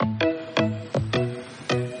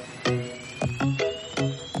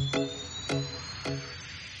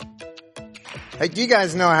Hey, do you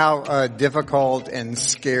guys know how difficult and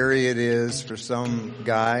scary it is for some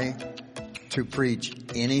guy to preach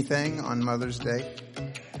anything on Mother's Day?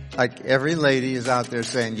 Like every lady is out there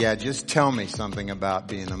saying, yeah, just tell me something about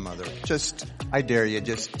being a mother. I dare you,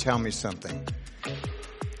 just tell me something.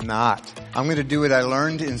 I'm going to do what I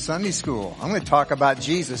learned in Sunday school. I'm going to talk about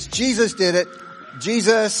Jesus. Jesus did it.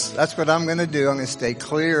 Jesus, that's what I'm going to do. I'm going to stay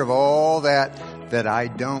clear of all that I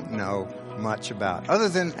don't know much about, other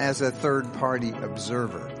than as a third-party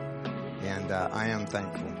observer. And I am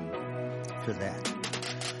thankful for that.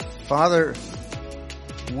 Father,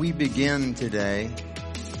 we begin today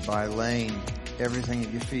by laying everything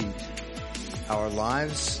at your feet. Our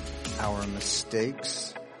lives, our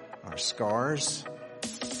mistakes, our scars,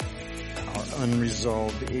 our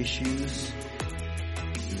unresolved issues,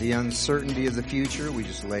 the uncertainty of the future, we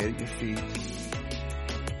just lay it at your feet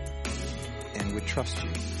and we trust you.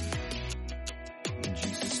 In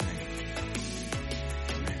Jesus' name.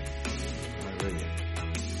 Amen. Hallelujah.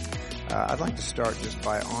 I'd like to start just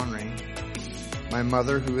by honoring my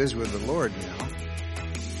mother, who is with the Lord now.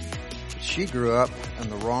 She grew up on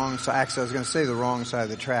the wrong side. Actually, I was going to say the wrong side of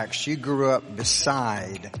the tracks. She grew up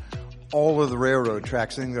beside all of the railroad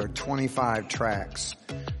tracks. I think there are 25 tracks.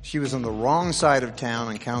 She was on the wrong side of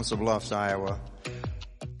town in Council Bluffs, Iowa.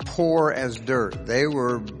 Poor as dirt. They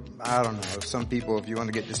were, I don't know, some people, if you want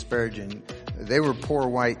to get disparaging, they were poor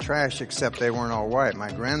white trash, except they weren't all white.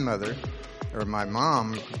 My grandmother, or my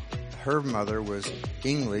mom, her mother was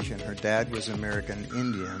English and her dad was American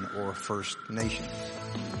Indian or First Nations.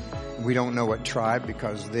 We don't know what tribe,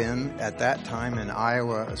 because then, at that time in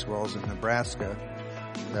Iowa as well as in Nebraska,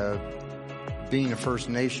 being a First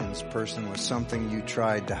Nations person was something you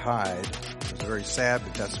tried to hide. It was very sad,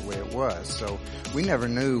 but that's the way it was. So we never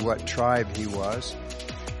knew what tribe he was.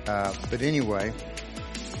 But anyway,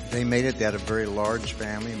 they made it. They had a very large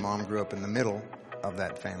family. Mom grew up in the middle of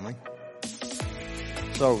that family.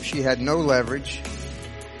 So she had no leverage.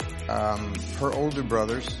 Her older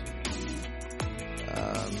brothers,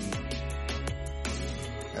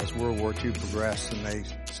 as World War II progressed and they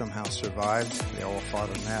somehow survived, they all fought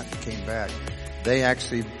on that and came back. They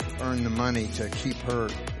actually earned the money to keep her,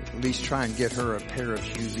 at least try and get her a pair of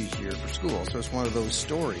shoes each year for school. So it's one of those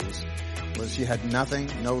stories where she had nothing,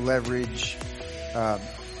 no leverage.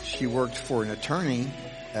 She worked for an attorney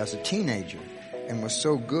as a teenager and was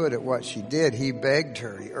so good at what she did. He begged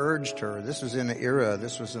her, he urged her. This was in the era,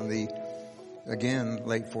 this was in the, again,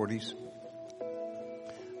 late 40s.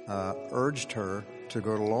 Urged her to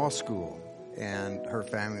go to law school. And her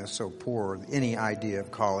family was so poor, any idea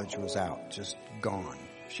of college was out, just gone.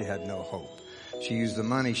 She had no hope. She used the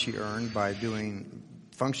money she earned by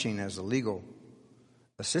functioning as a legal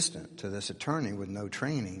assistant to this attorney with no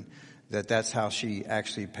training. That's how she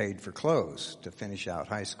actually paid for clothes to finish out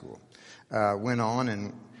high school. Went on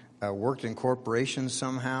and worked in corporations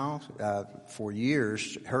somehow for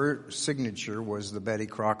years. Her signature was the Betty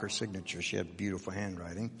Crocker signature. She had beautiful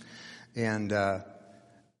handwriting. And then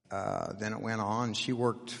it went on. She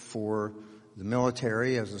worked for the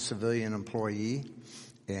military as a civilian employee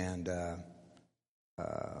and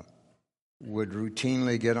would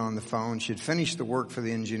routinely get on the phone. She'd finish the work for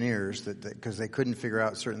the engineers because they couldn't figure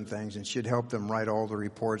out certain things, and she'd help them write all the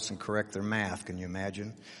reports and correct their math. Can you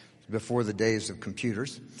imagine? Before the days of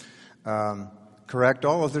computers. Correct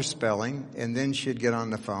all of their spelling, and then she'd get on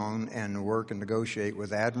the phone and work and negotiate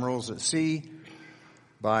with admirals at sea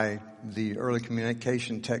by the early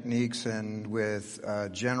communication techniques and with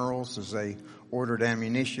generals as they ordered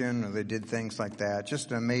ammunition or they did things like that. Just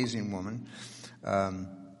an amazing woman.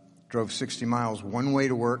 Drove 60 miles one way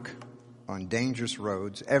to work on dangerous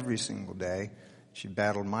roads every single day. She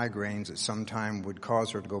battled migraines that sometime would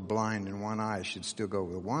cause her to go blind in one eye. She'd still go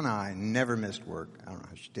with one eye, never missed work. I don't know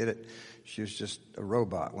how she did it. She was just a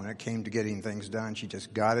robot. When it came to getting things done, she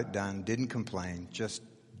just got it done, didn't complain, just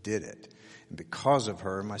did it. And because of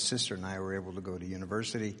her, my sister and I were able to go to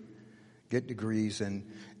university, get degrees,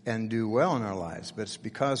 and do well in our lives. But it's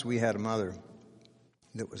because we had a mother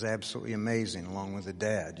that was absolutely amazing, along with a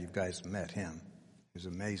dad. You guys met him. He was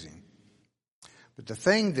amazing. But the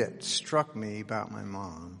thing that struck me about my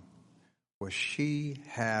mom was she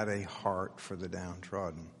had a heart for the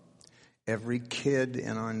downtrodden. Every kid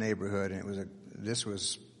in our neighborhood, and this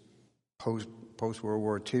was post World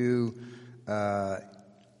War II,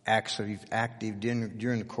 active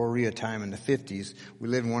during the Korea time in the 50s. We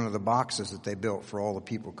lived in one of the boxes that they built for all the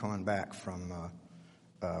people coming back from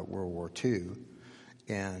World War II.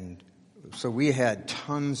 And so we had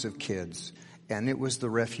tons of kids, and it was the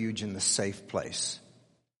refuge and the safe place.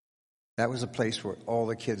 That was a place where all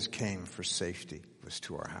the kids came for safety, was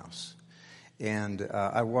to our house. And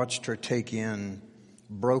I watched her take in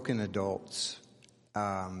broken adults,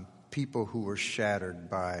 people who were shattered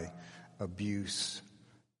by abuse,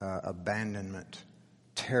 abandonment,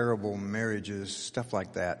 terrible marriages, stuff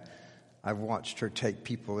like that. I've watched her take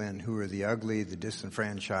people in who are the ugly, the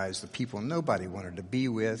disenfranchised, the people nobody wanted to be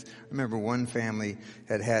with. I remember one family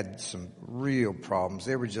had some real problems.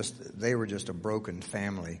 They were just a broken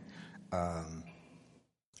family,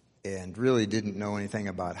 and really didn't know anything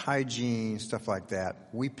about hygiene, stuff like that.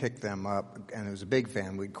 We picked them up, and it was a big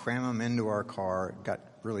family. We'd cram them into our car. It got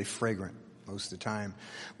really fragrant most of the time.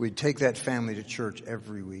 We'd take that family to church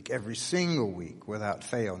every week, every single week, without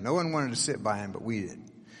fail. No one wanted to sit by them, but we did.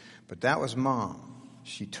 But that was Mom.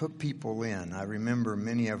 She took people in. I remember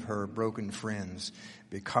many of her broken friends,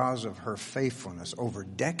 because of her faithfulness over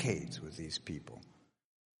decades with these people,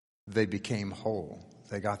 they became whole.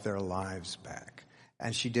 They got their lives back.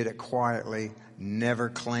 And she did it quietly, never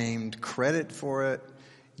claimed credit for it.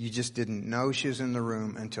 You just didn't know she was in the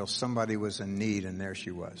room until somebody was in need, and there she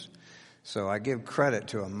was. So I give credit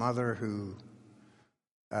to a mother who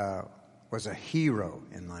was a hero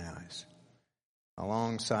in my eyes,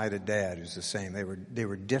 alongside a dad who's the same. They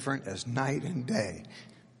were different as night and day.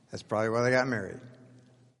 That's probably why they got married.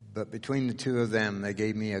 But between the two of them, they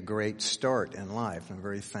gave me a great start in life. I'm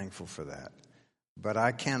very thankful for that. But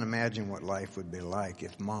I can't imagine what life would be like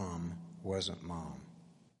if Mom wasn't Mom.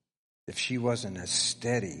 If she wasn't as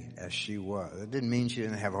steady as she was. It didn't mean she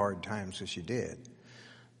didn't have hard times, because she did.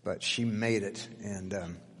 But she made it. And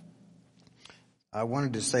I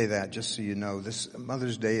wanted to say that just so you know. This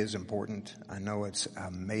Mother's Day is important. I know it's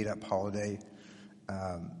a made-up holiday.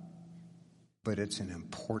 But it's an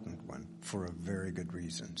important one for a very good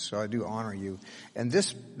reason. So I do honor you. And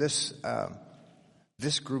this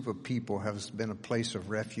group of people has been a place of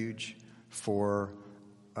refuge for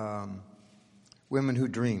women who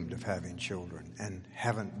dreamed of having children and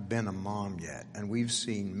haven't been a mom yet. And we've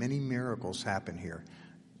seen many miracles happen here,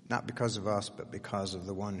 not because of us, but because of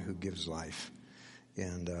the one who gives life.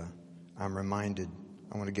 And I'm reminded,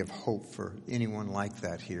 I want to give hope for anyone like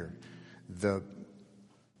that here.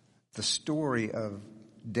 The story of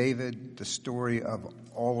David, the story of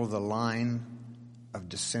all of the line of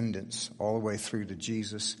descendants all the way through to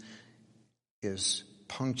Jesus, is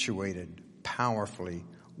punctuated powerfully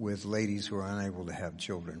with ladies who are unable to have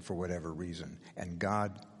children for whatever reason. And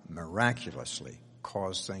God miraculously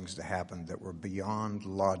caused things to happen that were beyond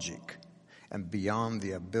logic and beyond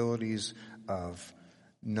the abilities of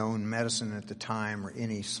known medicine at the time or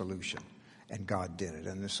any solution. And God did it.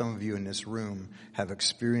 And some of you in this room have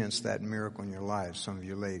experienced that miracle in your lives. Some of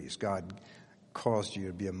you ladies, God caused you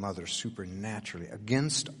to be a mother supernaturally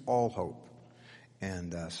against all hope.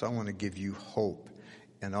 And so I want to give you hope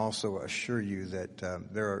and also assure you that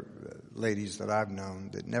there are ladies that I've known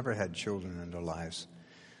that never had children in their lives,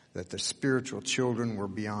 that the spiritual children were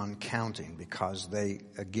beyond counting, because they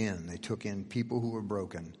took in people who were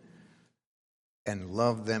broken and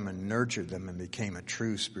loved them and nurtured them and became a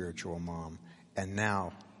true spiritual mom. And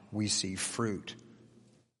now we see fruit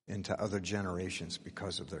into other generations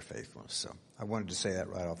because of their faithfulness. So I wanted to say that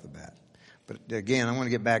right off the bat. But again, I want to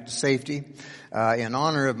get back to safety. In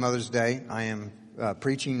honor of Mother's Day, I am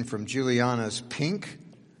preaching from Juliana's pink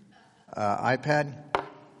iPad,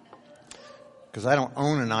 because I don't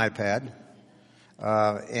own an iPad.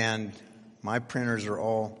 And my printers are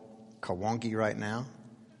all kawonky right now,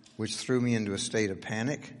 which threw me into a state of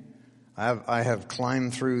panic. I have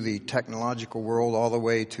climbed through the technological world all the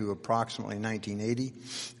way to approximately 1980.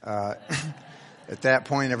 At that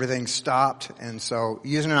point, everything stopped, and so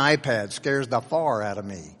using an iPad scares the far out of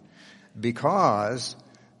me, because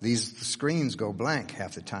these screens go blank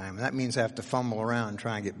half the time. And that means I have to fumble around and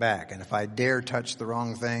try and get back. And if I dare touch the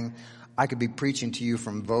wrong thing, I could be preaching to you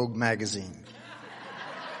from Vogue magazine.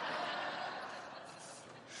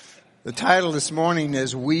 The title this morning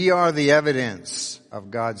is "We Are the Evidence of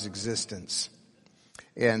God's Existence."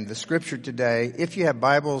 And the scripture today, if you have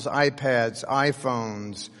Bibles, iPads,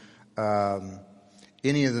 iPhones,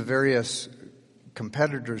 any of the various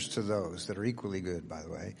competitors to those that are equally good, by the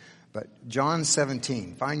way, but John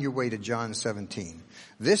 17, find your way to John 17.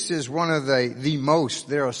 This is one of the most,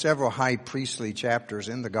 there are several high priestly chapters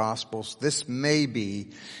in the Gospels. This may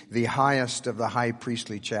be the highest of the high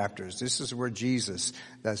priestly chapters. This is where Jesus,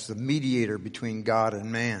 that's the mediator between God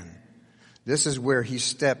and man. This is where he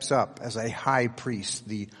steps up as a high priest,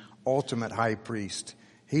 the ultimate high priest.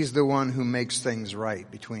 He's the one who makes things right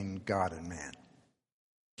between God and man.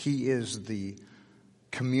 He is the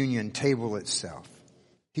communion table itself.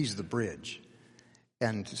 He's the bridge.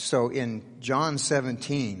 And so in John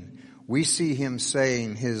 17, we see him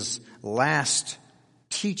saying his last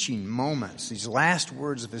teaching moments, these last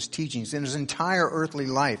words of his teachings in his entire earthly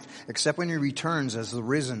life, except when he returns as the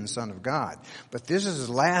risen Son of God. But these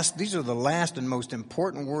are the last and most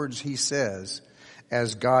important words he says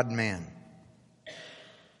as God-man,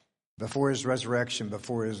 before his resurrection,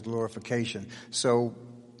 before his glorification. So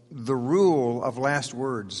the rule of last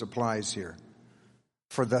words applies here.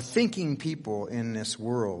 For the thinking people in this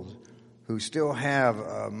world who still have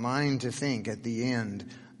a mind to think at the end,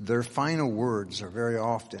 their final words are very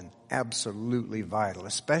often absolutely vital,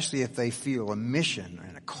 especially if they feel a mission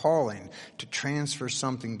and a calling to transfer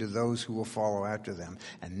something to those who will follow after them.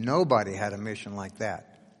 And nobody had a mission like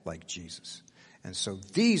that, like Jesus. And so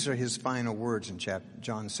these are his final words in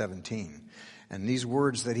John 17. And these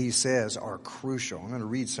words that he says are crucial. I'm going to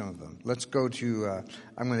read some of them. Let's go to,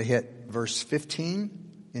 I'm going to hit verse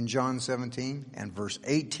 15 in John 17 and verse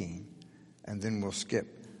 18. And then we'll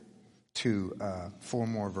skip to 4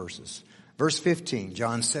 more verses. Verse 15,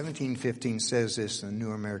 John 17:15 says this in the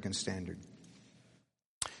New American Standard.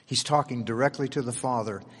 He's talking directly to the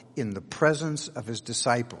Father in the presence of his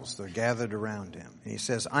disciples. They're gathered around him. And he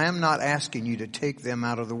says, I am not asking you to take them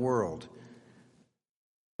out of the world,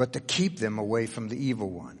 but to keep them away from the evil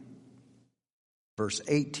one. Verse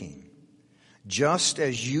 18, just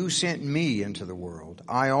as you sent me into the world,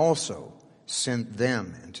 I also sent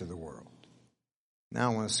them into the world.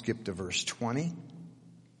 Now I want to skip to verse 20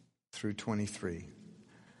 through 23.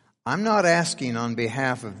 I'm not asking on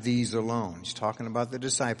behalf of these alone. He's talking about the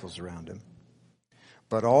disciples around him.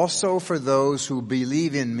 But also for those who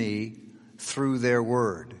believe in me through their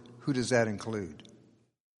word. Who does that include?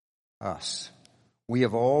 Us. We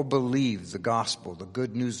have all believed the gospel, the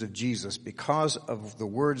good news of Jesus, because of the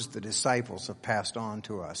words the disciples have passed on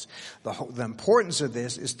to us. The importance of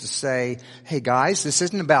this is to say, hey guys, this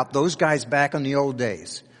isn't about those guys back in the old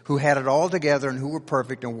days who had it all together and who were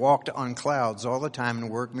perfect and walked on clouds all the time and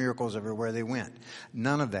worked miracles everywhere they went.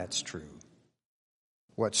 None of that's true.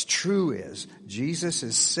 What's true is Jesus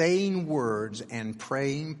is saying words and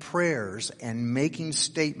praying prayers and making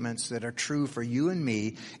statements that are true for you and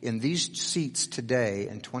me in these seats today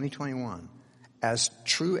in 2021, as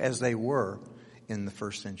true as they were in the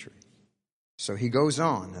first century. So he goes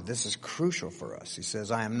on. Now this is crucial for us. He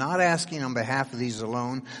says, I am not asking on behalf of these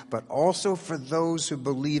alone, but also for those who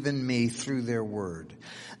believe in me through their word,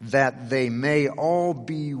 that they may all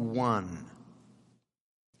be one,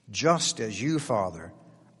 just as you, Father,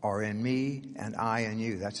 are in me and I in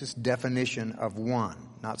you. That's his definition of one,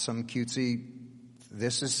 not some cutesy.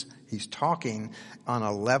 He's talking on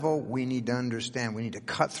a level we need to understand. We need to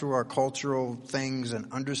cut through our cultural things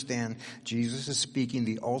and understand Jesus is speaking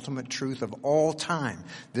the ultimate truth of all time.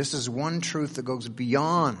 This is one truth that goes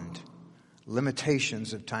beyond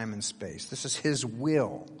limitations of time and space. This is his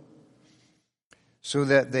will. So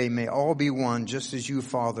that they may all be one, just as you,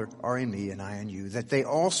 Father, are in me and I in you, that they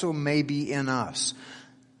also may be in us,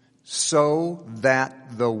 so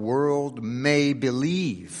that the world may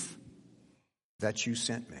believe that you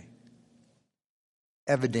sent me.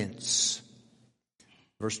 Evidence.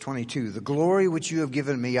 Verse 22, the glory which you have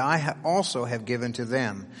given me, I also have given to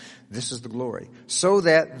them. This is the glory. So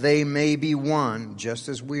that they may be one, just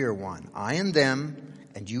as we are one. I and them,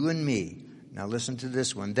 and you and me. Now listen to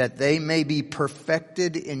this one. That they may be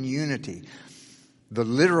perfected in unity. The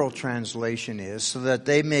literal translation is, so that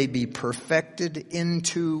they may be perfected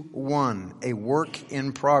into one, a work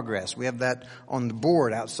in progress. We have that on the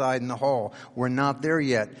board outside in the hall. We're not there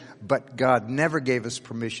yet, but God never gave us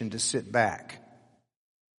permission to sit back.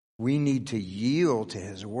 We need to yield to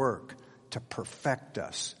his work to perfect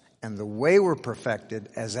us. And the way we're perfected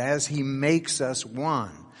is as he makes us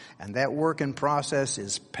one. And that work in process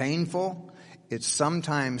is painful. It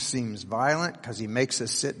sometimes seems violent because he makes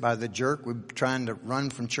us sit by the jerk we're trying to run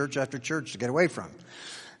from church after church to get away from.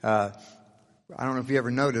 I don't know if you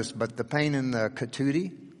ever noticed, but the pain in the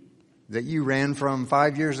catootie that you ran from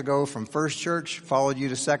 5 years ago from first church, followed you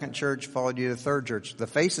to second church, followed you to third church. The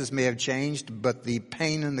faces may have changed, but the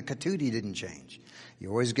pain in the catootie didn't change.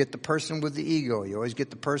 You always get the person with the ego. You always get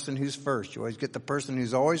the person who's first. You always get the person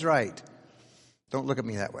who's always right. Don't look at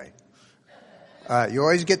me that way. You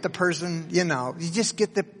always get the person, you just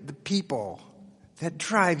get the people that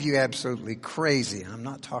drive you absolutely crazy. I'm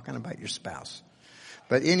not talking about your spouse.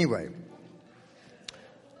 But anyway,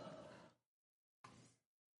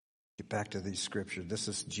 get back to these scriptures. This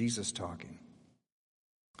is Jesus talking.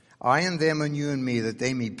 I and them and you and me, that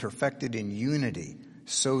they may be perfected in unity,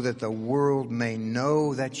 so that the world may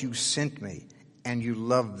know that you sent me and you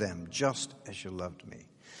loved them just as you loved me.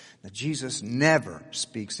 Now, Jesus never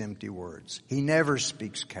speaks empty words. He never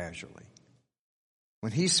speaks casually.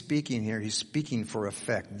 When he's speaking here, he's speaking for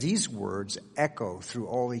effect. These words echo through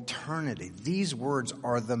all eternity. These words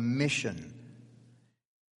are the mission.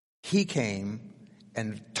 He came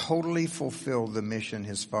and totally fulfilled the mission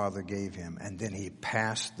his Father gave him, and then he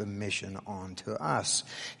passed the mission on to us.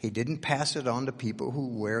 He didn't pass it on to people who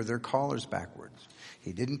wear their collars backwards.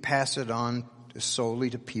 He didn't pass it on solely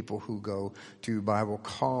to people who go to Bible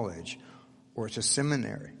college or to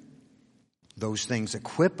seminary. Those things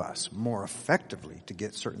equip us more effectively to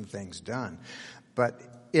get certain things done. But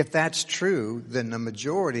if that's true, then the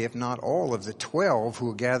majority, if not all, of the 12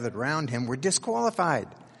 who gathered around him were disqualified.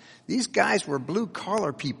 These guys were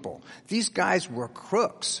blue-collar people. These guys were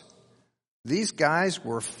crooks. These guys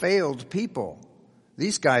were failed people.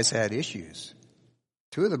 These guys had issues.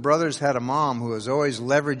 Two of the brothers had a mom who was always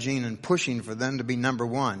leveraging and pushing for them to be number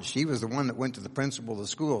one. She was the one that went to the principal of the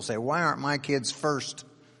school, say, why aren't my kids first?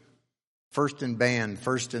 First in band,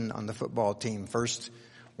 on the football team, first.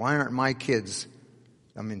 Why aren't my kids?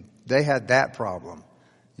 I mean, they had that problem.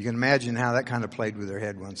 You can imagine how that kind of played with their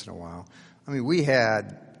head once in a while. I mean, we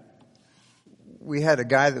had a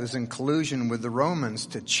guy that was in collusion with the Romans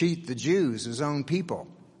to cheat the Jews, his own people,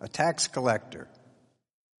 a tax collector.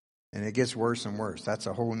 And it gets worse and worse. That's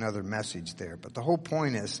a whole nother message there. But the whole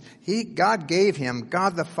point is, God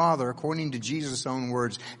the Father, according to Jesus' own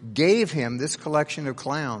words, gave him this collection of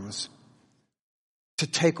clowns to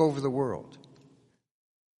take over the world.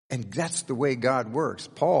 And that's the way God works.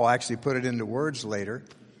 Paul actually put it into words later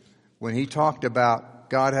when he talked about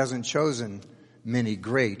God hasn't chosen many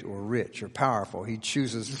great or rich or powerful. He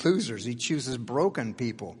chooses losers. He chooses broken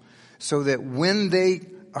people so that when they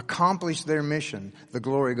accomplish their mission, the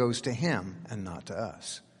glory goes to him and not to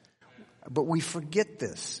us. But we forget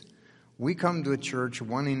this. We come to a church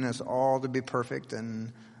wanting us all to be perfect,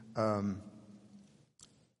 and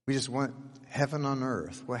we just want heaven on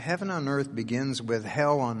earth. Well, heaven on earth begins with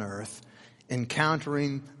hell on earth,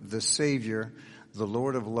 encountering the Savior, the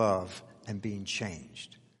Lord of love, and being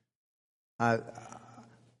changed. I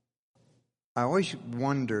always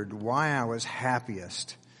wondered why I was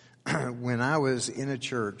happiest when I was in a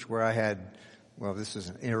church where I had, well, this is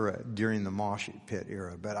an era during the mosh pit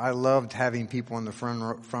era, but I loved having people in the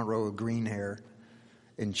front row with green hair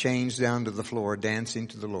and chains down to the floor dancing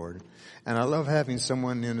to the Lord. And I love having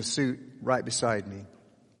someone in a suit right beside me.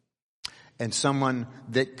 And someone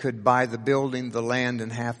that could buy the building, the land,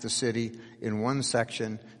 and half the city in one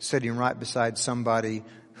section, sitting right beside somebody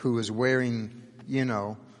who was wearing,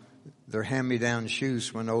 their hand-me-down shoes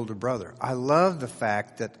from an older brother. I love the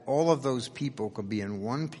fact that all of those people could be in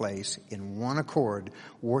one place, in one accord,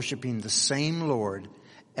 worshiping the same Lord,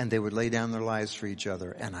 and they would lay down their lives for each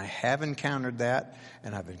other. And I have encountered that,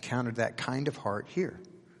 and I've encountered that kind of heart here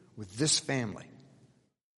with this family.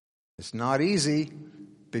 It's not easy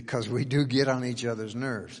because we do get on each other's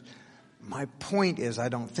nerves. My point is, I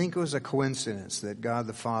don't think it was a coincidence that God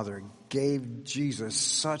the Father gave Jesus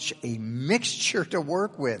such a mixture to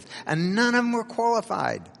work with, and none of them were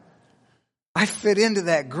qualified. I fit into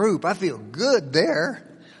that group. I feel good there.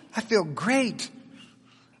 I feel great.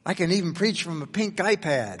 I can even preach from a pink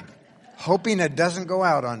iPad, hoping it doesn't go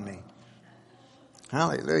out on me.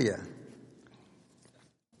 Hallelujah.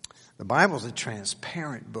 The Bible's a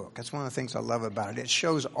transparent book. That's one of the things I love about it. It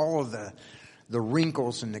shows all of the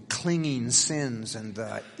wrinkles and the clinging sins and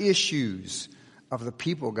the issues of the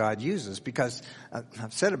people God uses. Because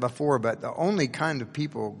I've said it before, but the only kind of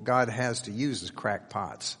people God has to use is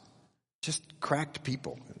crackpots. Just cracked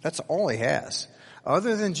people. That's all he has.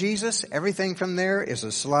 Other than Jesus, everything from there is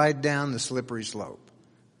a slide down the slippery slope.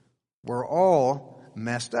 We're all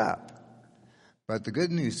messed up. But the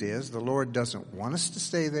good news is the Lord doesn't want us to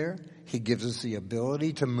stay there. He gives us the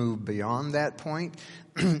ability to move beyond that point,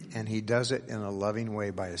 and he does it in a loving way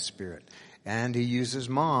by his Spirit. And he uses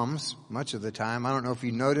moms much of the time. I don't know if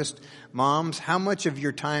you noticed, moms, how much of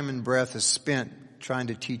your time and breath is spent trying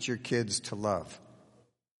to teach your kids to love?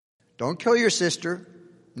 Don't kill your sister.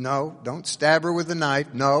 No, don't stab her with a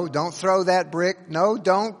knife. No, don't throw that brick. No,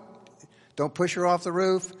 don't push her off the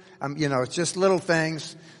roof. It's just little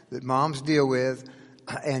things that moms deal with,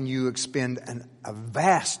 and you expend a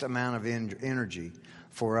vast amount of energy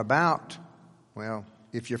for about, well,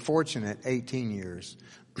 if you're fortunate, 18 years.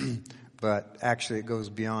 But actually it goes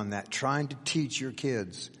beyond that. Trying to teach your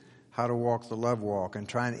kids how to walk the love walk and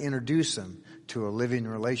trying to introduce them to a living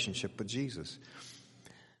relationship with Jesus.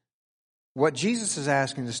 What Jesus is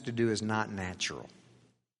asking us to do is not natural.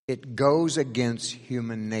 It goes against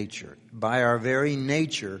human nature. By our very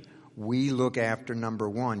nature, we look after number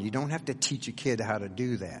one. You don't have to teach a kid how to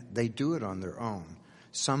do that. They do it on their own.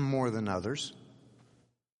 Some more than others.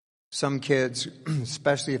 Some kids,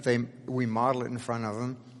 especially if we model it in front of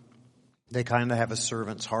them, they kind of have a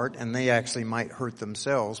servant's heart, and they actually might hurt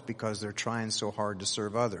themselves because they're trying so hard to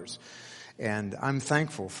serve others. And I'm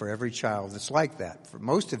thankful for every child that's like that. For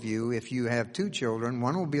most of you, if you have 2 children,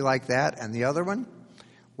 one will be like that, and the other one,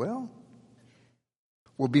 well,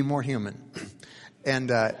 will be more human. And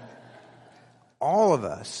all of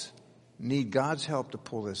us need God's help to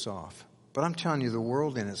pull this off. But I'm telling you, the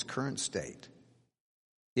world in its current state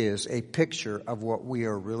is a picture of what we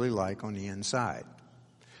are really like on the inside.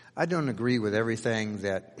 I don't agree with everything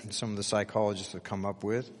that some of the psychologists have come up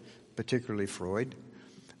with, particularly Freud.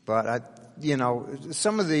 But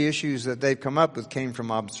some of the issues that they've come up with came from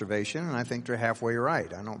observation, and I think they're halfway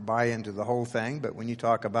right. I don't buy into the whole thing, but when you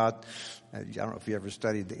talk about, I don't know if you ever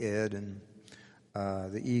studied the id and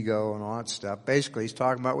the ego and all that stuff, basically he's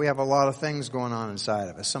talking about we have a lot of things going on inside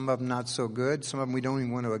of us. Some of them not so good, some of them we don't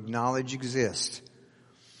even want to acknowledge exist.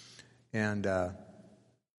 And the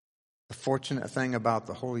fortunate thing about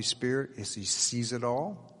the Holy Spirit is He sees it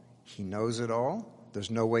all. He knows it all.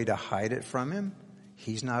 There's no way to hide it from Him.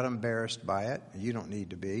 He's not embarrassed by it. You don't need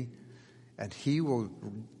to be. And He will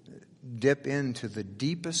dip into the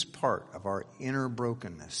deepest part of our inner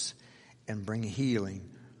brokenness and bring healing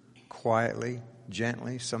quietly,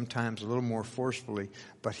 gently, sometimes a little more forcefully.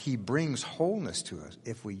 But He brings wholeness to us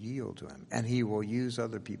if we yield to Him. And He will use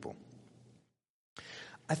other people.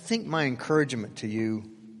 I think my encouragement to you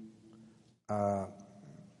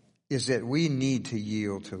is that we need to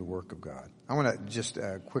yield to the work of God. I want to just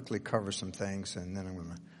quickly cover some things, and then I'm going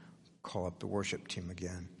to call up the worship team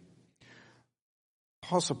again.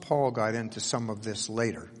 Apostle Paul got into some of this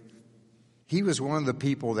later. He was one of the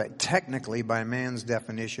people that technically, by man's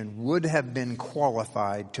definition, would have been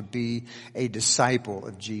qualified to be a disciple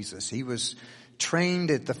of Jesus. He was trained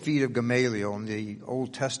at the feet of Gamaliel in the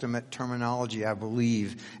Old Testament terminology, I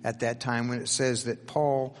believe, at that time when it says that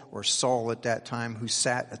Paul, or Saul at that time, who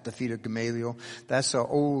sat at the feet of Gamaliel, that's an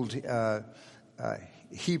old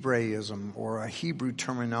Hebraism or a Hebrew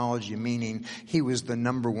terminology, meaning he was the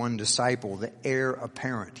number one disciple, the heir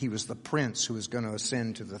apparent. He was the prince who was going to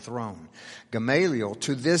ascend to the throne. Gamaliel,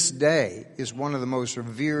 to this day, is one of the most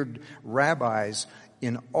revered rabbis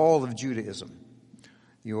in all of Judaism.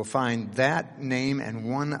 You will find that name and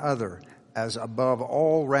one other as above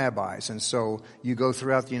all rabbis. And so you go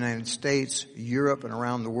throughout the United States, Europe, and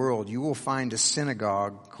around the world, you will find a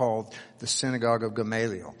synagogue called the Synagogue of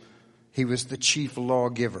Gamaliel. He was the chief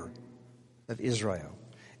lawgiver of Israel.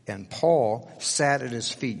 And Paul sat at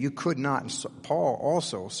his feet. You could not,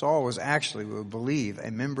 Saul was actually, we believe,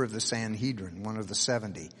 a member of the Sanhedrin, one of the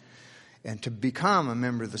 70. And to become a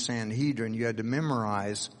member of the Sanhedrin, you had to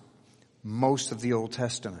memorize most of the Old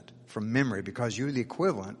Testament from memory, because you're the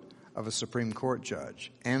equivalent of a Supreme Court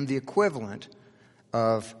judge and the equivalent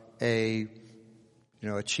of a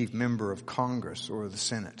chief member of Congress or the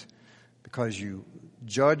Senate, because you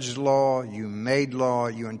judged law, you made law,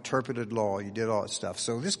 you interpreted law, you did all that stuff.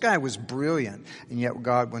 So this guy was brilliant, and yet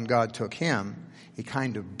when God took him, He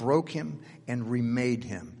kind of broke him and remade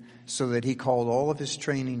him so that He called all of his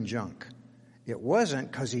training junk. It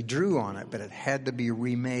wasn't because he drew on it, but it had to be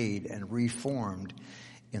remade and reformed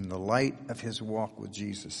in the light of his walk with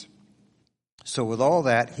Jesus. So with all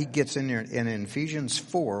that, he gets in there, and in Ephesians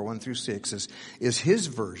 4, 1 through 6 is his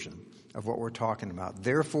version of what we're talking about.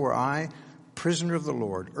 Therefore I, prisoner of the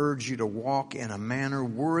Lord, urge you to walk in a manner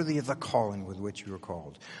worthy of the calling with which you are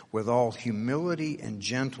called, with all humility and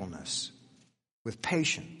gentleness, with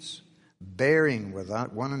patience, bearing with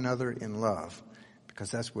one another in love,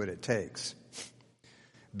 because that's what it takes.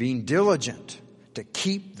 Being diligent to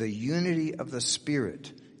keep the unity of the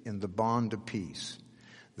Spirit in the bond of peace.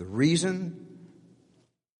 The reason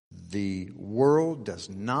the world does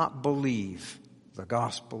not believe the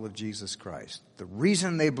gospel of Jesus Christ, the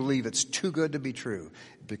reason they believe it's too good to be true,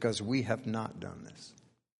 because we have not done this.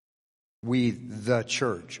 We, the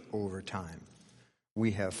church, over time,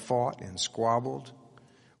 we have fought and squabbled.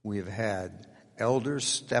 We have had elders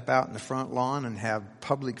step out in the front lawn and have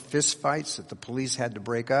public fist fights that the police had to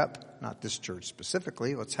break up. Not this church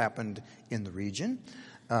specifically, what's happened in the region.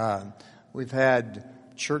 We've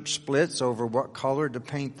had church splits over what color to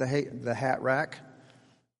paint the hat rack.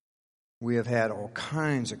 We have had all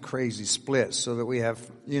kinds of crazy splits so that we have,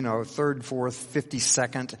 3rd, 4th,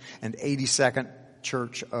 52nd, and 82nd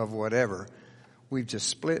church of whatever. We've just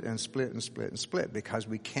split and split and split and split because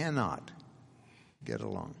we cannot get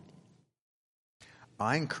along.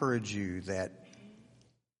 I encourage you that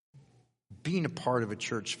being a part of a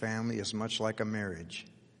church family is much like a marriage.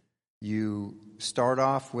 You start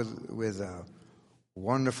off with a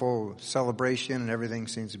wonderful celebration and everything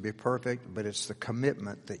seems to be perfect, but it's the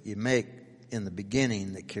commitment that you make in the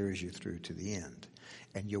beginning that carries you through to the end.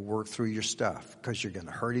 And you work through your stuff because you're going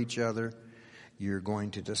to hurt each other. You're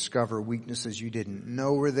going to discover weaknesses you didn't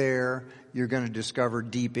know were there. You're going to discover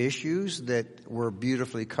deep issues that were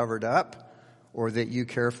beautifully covered up or that you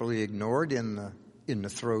carefully ignored in the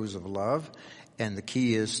throes of love. And the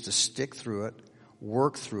key is to stick through it,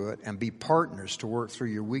 work through it, and be partners to work through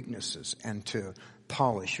your weaknesses and to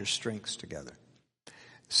polish your strengths together.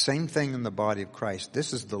 Same thing in the body of Christ.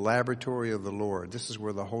 This is the laboratory of the Lord. This is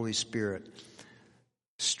where the Holy Spirit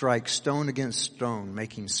strikes stone against stone,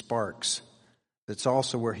 making sparks. That's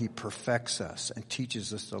also where He perfects us and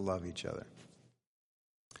teaches us to love each other.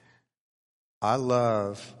 I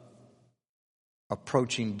love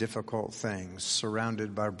approaching difficult things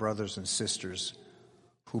surrounded by brothers and sisters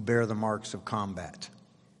who bear the marks of combat.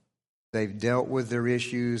 They've dealt with their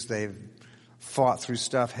issues. They've fought through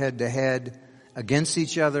stuff head to head against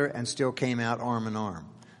each other and still came out arm in arm.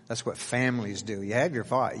 That's what families do. You have your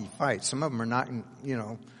fight. Some of them are not,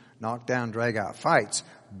 knock down, drag out fights.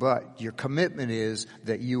 But your commitment is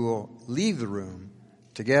that you will leave the room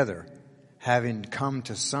together, having come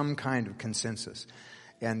to some kind of consensus.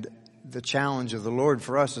 And the challenge of the Lord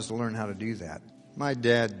for us is to learn how to do that. My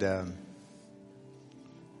dad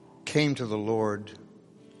came to the Lord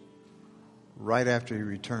right after he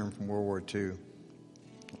returned from World War II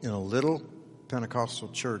in a little Pentecostal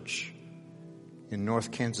church in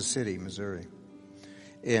North Kansas City, Missouri.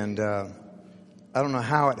 And I don't know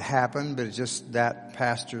how it happened, but it's just that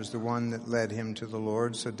pastor's the one that led him to the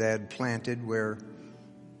Lord. So Dad planted where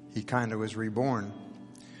he kind of was reborn.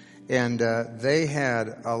 And they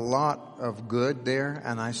had a lot of good there,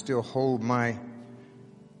 and I still hold my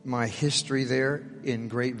history there in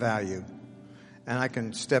great value. And I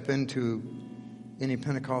can step into any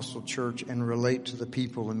Pentecostal church and relate to the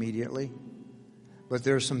people immediately. But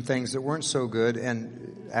there are some things that weren't so good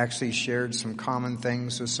and actually shared some common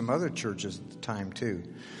things with some other churches at the time too.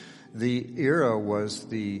 The era was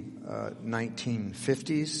the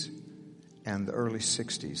 1950s and the early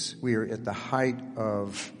 60s. We were at the height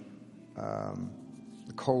of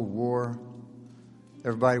the Cold War.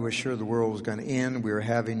 Everybody was sure the world was going to end. We were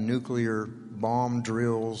having nuclear bomb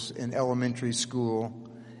drills in elementary school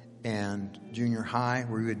and junior high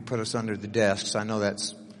where we would put us under the desks. I know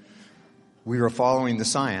we were following the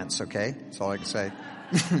science, okay? That's all I can say.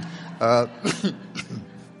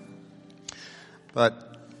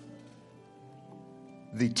 But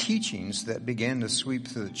the teachings that began to sweep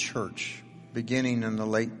through the church, beginning in the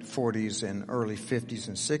late 40s and early 50s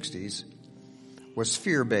and 60s, was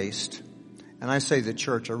fear-based. And I say the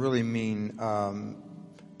church, I really mean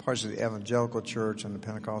parts of the evangelical church and the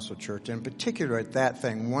Pentecostal church. In particular, at that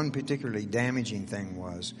thing, one particularly damaging thing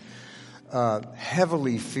was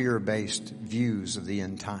heavily fear-based views of the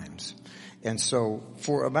end times. And so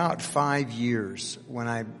for about 5 years,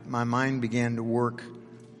 when my mind began to work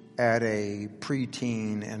at a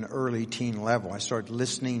preteen and early teen level, I started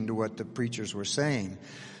listening to what the preachers were saying.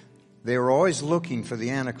 They were always looking for the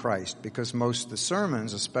Antichrist because most of the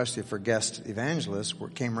sermons, especially for guest evangelists,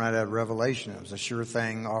 came right out of Revelation. It was a sure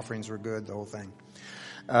thing. Offerings were good, the whole thing.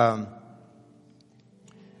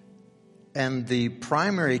 And the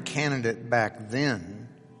primary candidate back then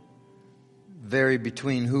varied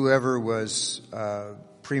between whoever was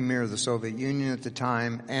premier of the Soviet Union at the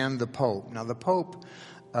time and the Pope. Now, the Pope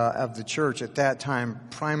of the church at that time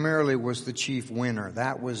primarily was the chief winner.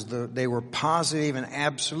 They were positive and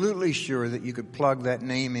absolutely sure that you could plug that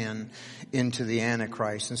name into the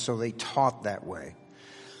Antichrist, and so they taught that way.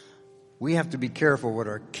 We have to be careful what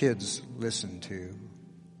our kids listen to.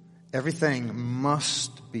 Everything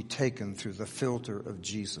must be taken through the filter of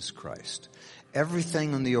Jesus Christ.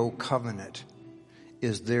 Everything in the Old Covenant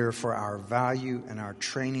is there for our value and our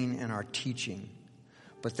training and our teaching.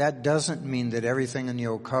 But that doesn't mean that everything in the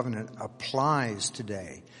Old Covenant applies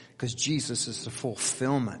today, because Jesus is the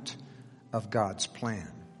fulfillment of God's plan.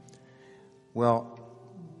 Well,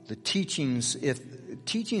 if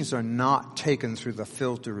teachings are not taken through the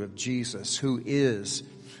filter of Jesus, who is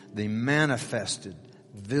the manifested,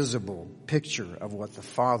 visible picture of what the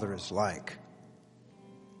Father is like,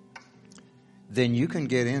 then you can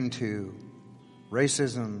get into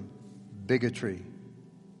racism, bigotry,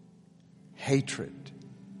 hatred,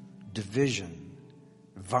 division,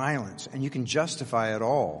 violence, and you can justify it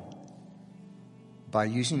all by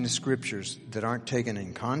using the scriptures that aren't taken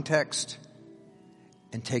in context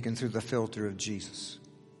and taken through the filter of Jesus.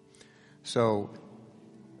 So,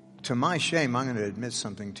 to my shame, I'm going to admit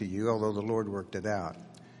something to you, although the Lord worked it out.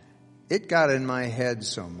 It got in my head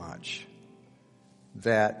so much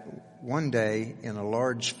that one day in a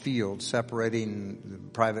large field separating the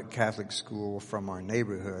private Catholic school from our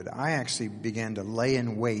neighborhood, I actually began to lay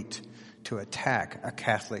in wait to attack a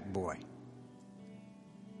Catholic boy.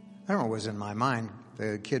 I don't know what was in my mind.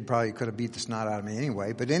 The kid probably could have beat the snot out of me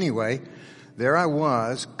anyway. But anyway, there I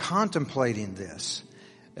was contemplating this.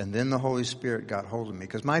 And then the Holy Spirit got hold of me,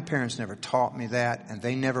 because my parents never taught me that, and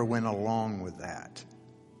they never went along with that.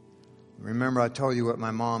 Remember, I told you what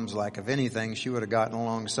my mom's like. If anything, she would have gotten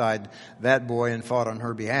alongside that boy and fought on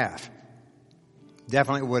her behalf.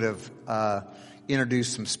 Definitely would have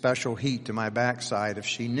introduced some special heat to my backside if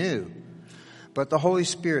she knew. But the Holy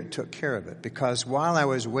Spirit took care of it, because while I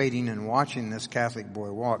was waiting and watching this Catholic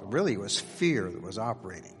boy walk, really it was fear that was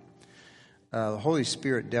operating. The Holy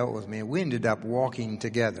Spirit dealt with me, and we ended up walking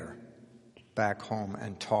together back home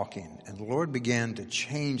and talking. And the Lord began to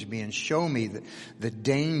change me and show me the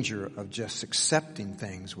danger of just accepting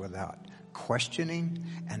things without questioning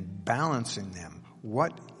and balancing them.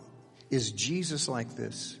 What is Jesus like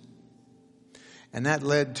this? And that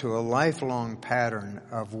led to a lifelong pattern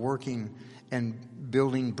of working and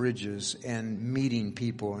building bridges and meeting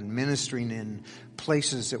people and ministering in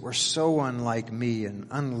places that were so unlike me and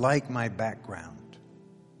unlike my background.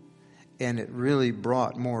 And it really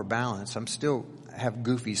brought more balance. I'm still have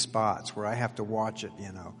goofy spots where I have to watch it,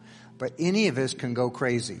 But any of us can go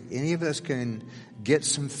crazy. Any of us can get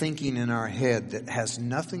some thinking in our head that has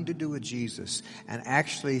nothing to do with Jesus and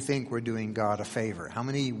actually think we're doing God a favor. How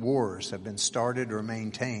many wars have been started or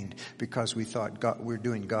maintained because we thought we're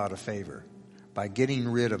doing God a favor by getting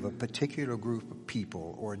rid of a particular group of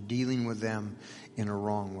people or dealing with them in a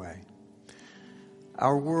wrong way?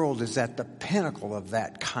 Our world is at the pinnacle of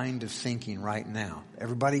that kind of thinking right now.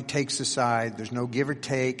 Everybody takes a side. There's no give or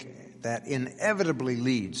take. That inevitably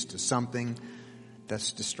leads to something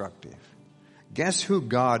that's destructive. Guess who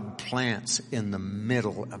God plants in the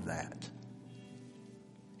middle of that?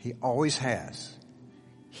 He always has.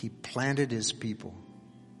 He planted His people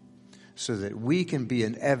so that we can be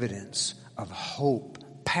an evidence of hope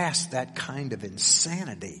past that kind of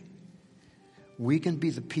insanity. We can be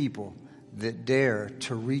the people that dare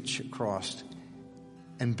to reach across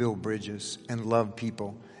and build bridges and love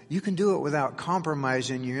people. You can do it without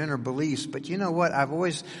compromising your inner beliefs. But you know what?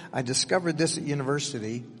 I discovered this at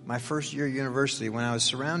university, my first year of university, when I was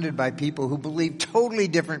surrounded by people who believed totally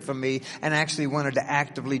different from me and actually wanted to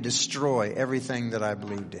actively destroy everything that I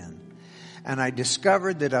believed in. And I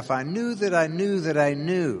discovered that if I knew that I knew that I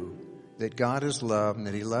knew that God is love and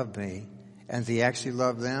that He loved me and that He actually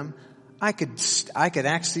loved them, I could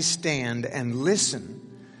actually stand and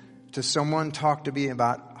listen to someone talk to me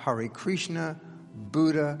about Hare Krishna,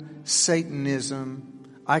 Buddha,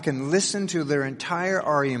 Satanism. I can listen to their entire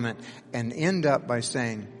argument and end up by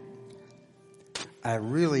saying, I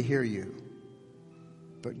really hear you,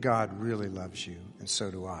 but God really loves you, and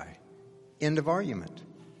so do I. End of argument.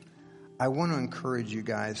 I want to encourage you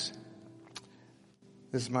guys.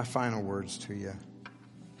 This is my final words to you.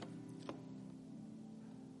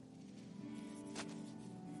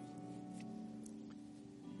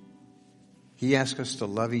 He asks us to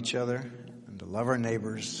love each other and to love our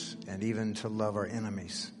neighbors and even to love our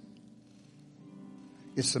enemies.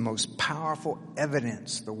 It's the most powerful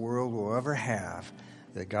evidence the world will ever have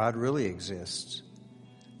that God really exists,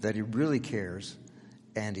 that He really cares,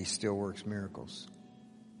 and He still works miracles.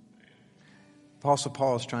 Apostle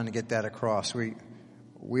Paul is trying to get that across.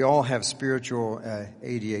 We all have spiritual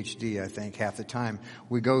ADHD, I think, half the time.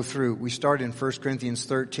 We start in 1 Corinthians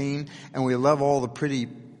 13, and we love all the pretty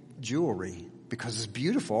jewelry because it's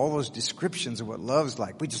beautiful, all those descriptions of what love's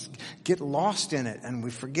like. We just get lost in it, and we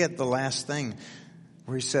forget the last thing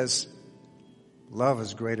where he says, love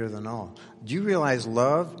is greater than all. Do you realize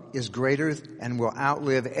love is greater and will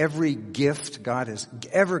outlive every gift God has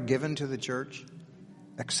ever given to the church,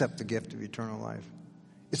 except the gift of eternal life?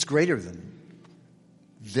 It's greater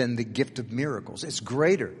than the gift of miracles. It's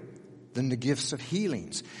greater than the gifts of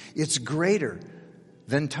healings. It's greater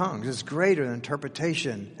than tongues. It's greater than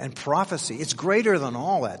interpretation and prophecy. It's greater than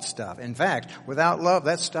all that stuff. In fact, without love,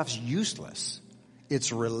 that stuff's useless.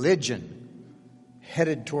 It's religion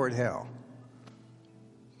headed toward hell.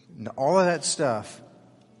 And all of that stuff,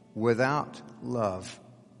 without love,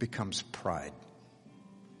 becomes pride.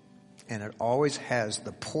 And it always has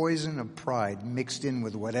the poison of pride mixed in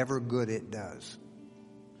with whatever good it does.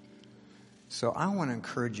 So I want to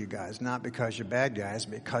encourage you guys, not because you're bad guys,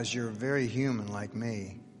 because you're very human like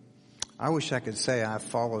me. I wish I could say I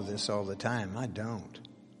follow this all the time. I don't.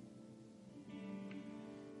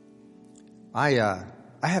 I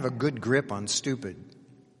have a good grip on stupid.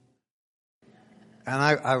 And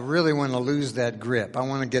I really want to lose that grip. I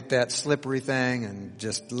want to get that slippery thing and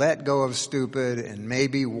just let go of stupid and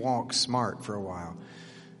maybe walk smart for a while.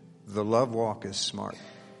 The love walk is smart.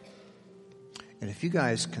 And if you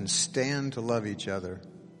guys can stand to love each other,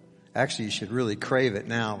 actually you should really crave it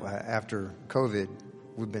now after COVID.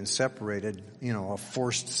 We've been separated, a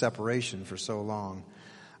forced separation for so long.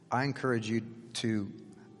 I encourage you to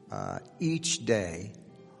each day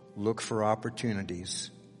look for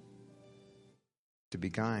opportunities to be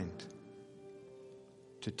kind,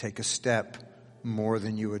 to take a step more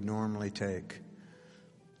than you would normally take,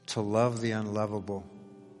 to love the unlovable,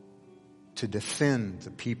 to defend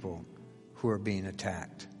the people who are being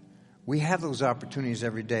attacked. We have those opportunities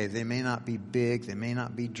every day. They may not be big, they may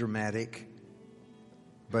not be dramatic,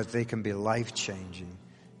 but they can be life-changing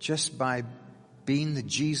just by being the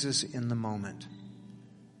Jesus in the moment.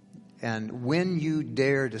 And when you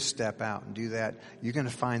dare to step out and do that, you're going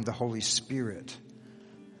to find the Holy Spirit.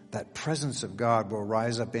 That presence of God will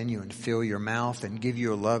rise up in you and fill your mouth and give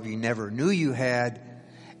you a love you never knew you had,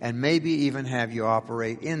 and maybe even have you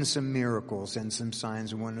operate in some miracles and some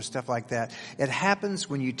signs and wonders, stuff like that. It happens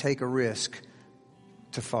when you take a risk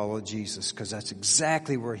to follow Jesus, because that's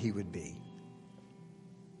exactly where He would be.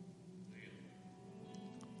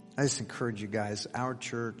 I just encourage you guys, our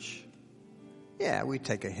church, we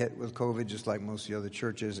take a hit with COVID just like most of the other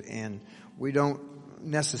churches, and we don't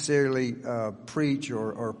necessarily preach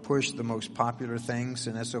or push the most popular things,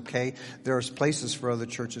 and that's okay. There's places for other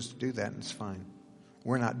churches to do that, and it's fine.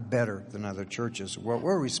 We're not better than other churches. What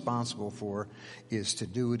we're responsible for is to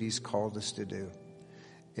do what He's called us to do.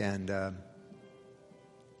 And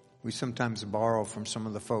we sometimes borrow from some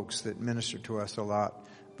of the folks that minister to us a lot,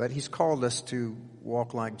 but He's called us to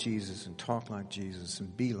walk like Jesus and talk like Jesus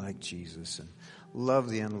and be like Jesus and love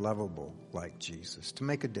the unlovable like Jesus, to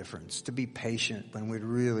make a difference, to be patient when we'd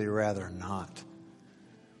really rather not.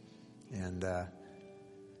 And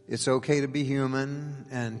it's okay to be human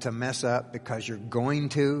and to mess up, because you're going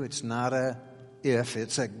to. It's not a if,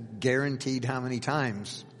 it's a guaranteed how many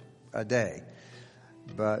times a day.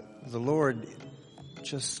 But the Lord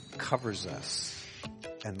just covers us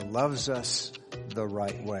and loves us the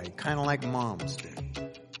right way, kind of like moms do.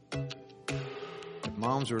 If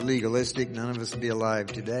moms were legalistic, none of us would be alive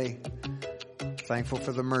today. Thankful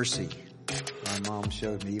for the mercy my mom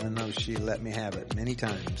showed me, even though she let me have it many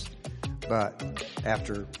times. But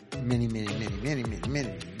after many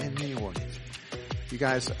warnings. You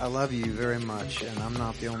guys, I love you very much, and I'm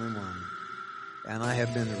not the only one. And I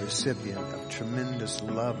have been the recipient of tremendous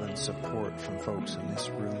love and support from folks in this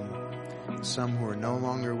room. Some who are no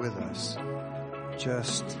longer with us,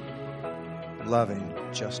 just loving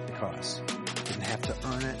just because. Didn't have to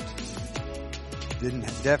earn it.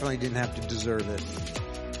 Definitely didn't have to deserve it.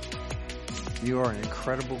 You are an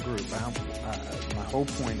incredible group. My whole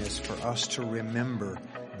point is for us to remember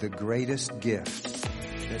the greatest gift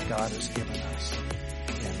that God has given us.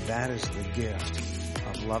 And that is the gift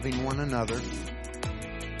of loving one another,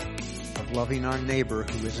 of loving our neighbor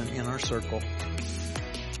who isn't in our circle,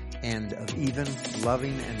 and of even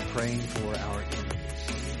loving and praying for our enemies.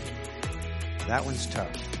 That one's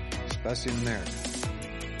tough, especially in America.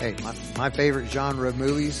 Hey, my favorite genre of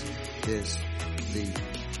movies is the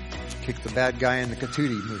kick the bad guy in the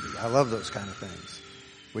Katootie movie. I love those kind of things,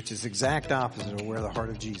 which is the exact opposite of where the heart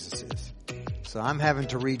of Jesus is. So I'm having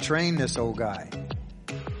to retrain this old guy.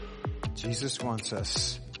 Jesus wants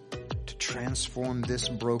us to transform this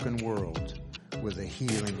broken world with a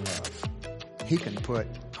healing love. He can put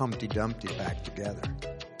Humpty Dumpty back together.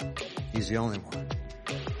 He's the only one.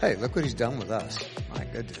 Hey, look what He's done with us. My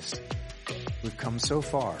goodness. We've come so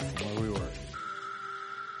far from where we were.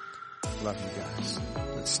 Love you guys.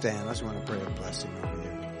 Let's stand. I just want to pray a blessing over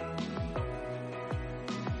you.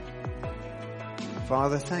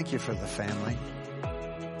 Father, thank you for the family.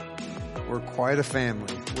 We're quite a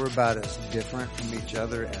family. We're about as different from each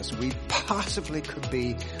other as we possibly could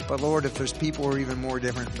be. But Lord, if there's people who are even more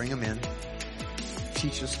different, bring them in.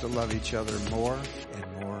 Teach us to love each other more and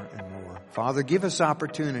more and more. Father, give us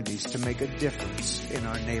opportunities to make a difference in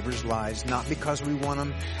our neighbors' lives, not because we want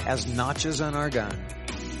them as notches on our gun,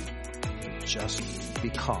 but just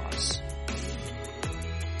because.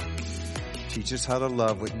 Teach us how to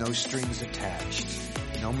love with no strings attached,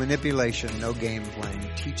 no manipulation, no game playing.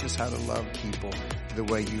 Teach us how to love people the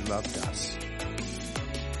way you loved us.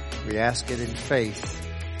 We ask it in faith,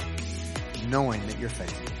 knowing that you're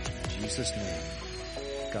faithful. In Jesus'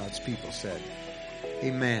 name, God's people said,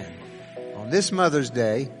 amen. On this Mother's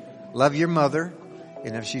Day, love your mother,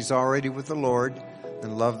 and if she's already with the Lord,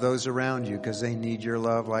 then love those around you, because they need your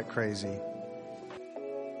love like crazy.